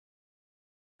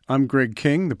I'm Greg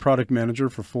King, the Product Manager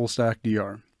for FullStack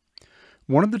DR.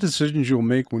 One of the decisions you'll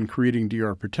make when creating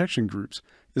DR protection groups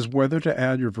is whether to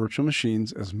add your virtual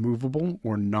machines as movable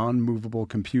or non-movable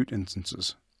compute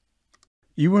instances.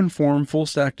 You inform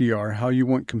FullStack DR how you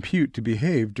want compute to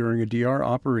behave during a DR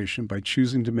operation by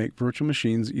choosing to make virtual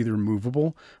machines either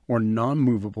movable or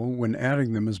non-movable when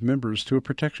adding them as members to a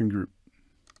protection group.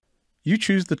 You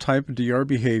choose the type of DR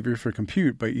behavior for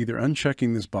compute by either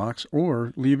unchecking this box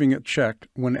or leaving it checked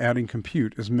when adding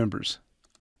compute as members.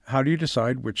 How do you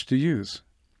decide which to use?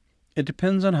 It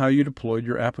depends on how you deployed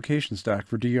your application stack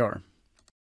for DR.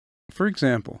 For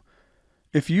example,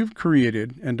 if you've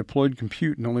created and deployed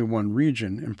compute in only one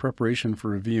region in preparation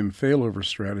for a VM failover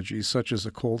strategy such as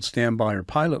a cold standby or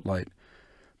pilot light,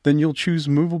 then you'll choose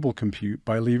movable compute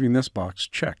by leaving this box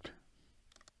checked.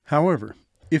 However,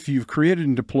 if you've created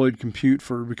and deployed compute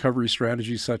for recovery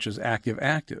strategies such as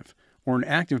active-active, or an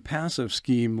active-passive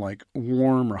scheme like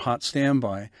warm or hot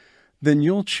standby, then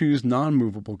you'll choose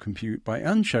non-movable compute by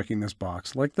unchecking this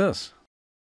box like this.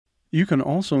 You can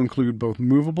also include both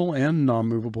movable and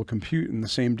non-movable compute in the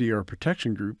same DR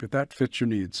protection group if that fits your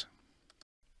needs.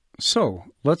 So,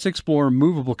 let's explore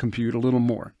movable compute a little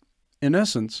more. In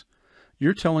essence,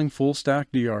 you're telling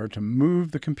FullStack DR to move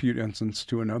the compute instance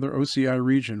to another OCI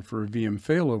region for a VM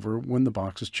failover when the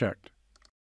box is checked.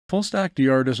 FullStack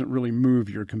DR doesn't really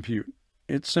move your compute.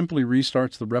 It simply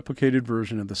restarts the replicated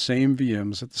version of the same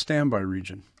VMs at the standby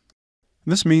region.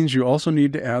 This means you also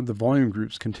need to add the volume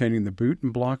groups containing the boot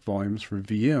and block volumes for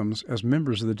VMs as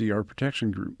members of the DR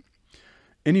protection group.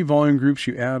 Any volume groups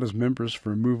you add as members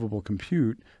for movable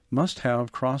compute must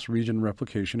have cross-region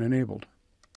replication enabled.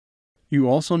 You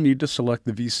also need to select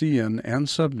the VCN and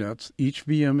subnets each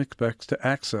VM expects to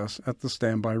access at the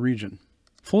standby region.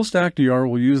 FullStack DR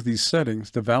will use these settings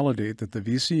to validate that the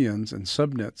VCNs and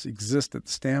subnets exist at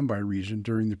the standby region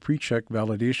during the pre-check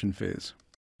validation phase.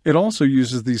 It also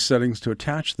uses these settings to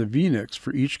attach the VNICs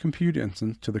for each compute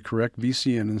instance to the correct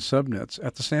VCN and subnets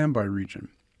at the standby region.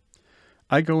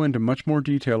 I go into much more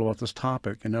detail about this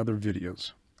topic in other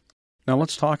videos. Now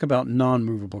let's talk about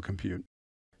non-movable compute.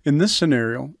 In this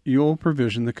scenario, you'll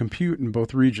provision the compute in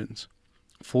both regions.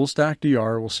 FullStack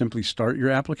DR will simply start your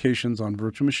applications on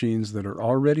virtual machines that are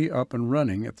already up and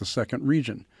running at the second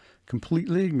region,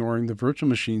 completely ignoring the virtual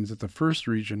machines at the first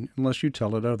region unless you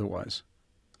tell it otherwise.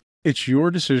 It's your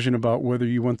decision about whether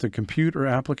you want the compute or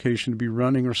application to be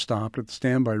running or stopped at the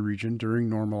standby region during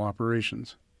normal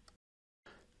operations.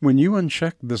 When you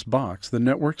uncheck this box, the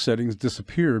network settings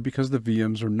disappear because the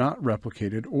VMs are not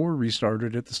replicated or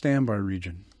restarted at the standby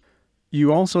region.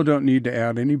 You also don't need to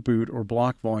add any boot or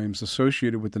block volumes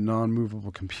associated with the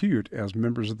non-movable compute as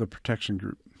members of the protection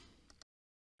group.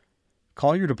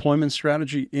 Call your deployment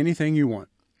strategy anything you want.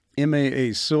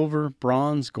 MAA Silver,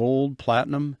 Bronze, Gold,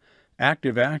 Platinum,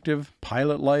 Active-Active,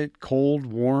 Pilot Light, Cold,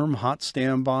 Warm, Hot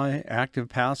Standby,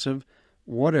 Active-Passive,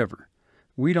 whatever.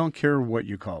 We don't care what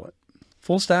you call it.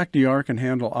 FullStack DR can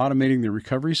handle automating the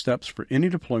recovery steps for any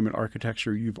deployment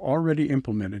architecture you've already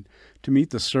implemented to meet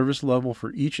the service level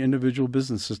for each individual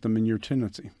business system in your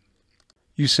tenancy.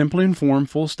 You simply inform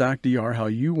FullStack DR how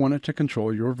you want it to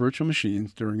control your virtual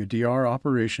machines during a DR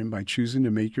operation by choosing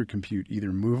to make your compute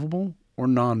either movable or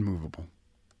non-movable.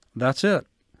 That's it.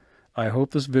 I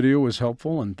hope this video was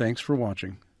helpful and thanks for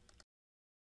watching.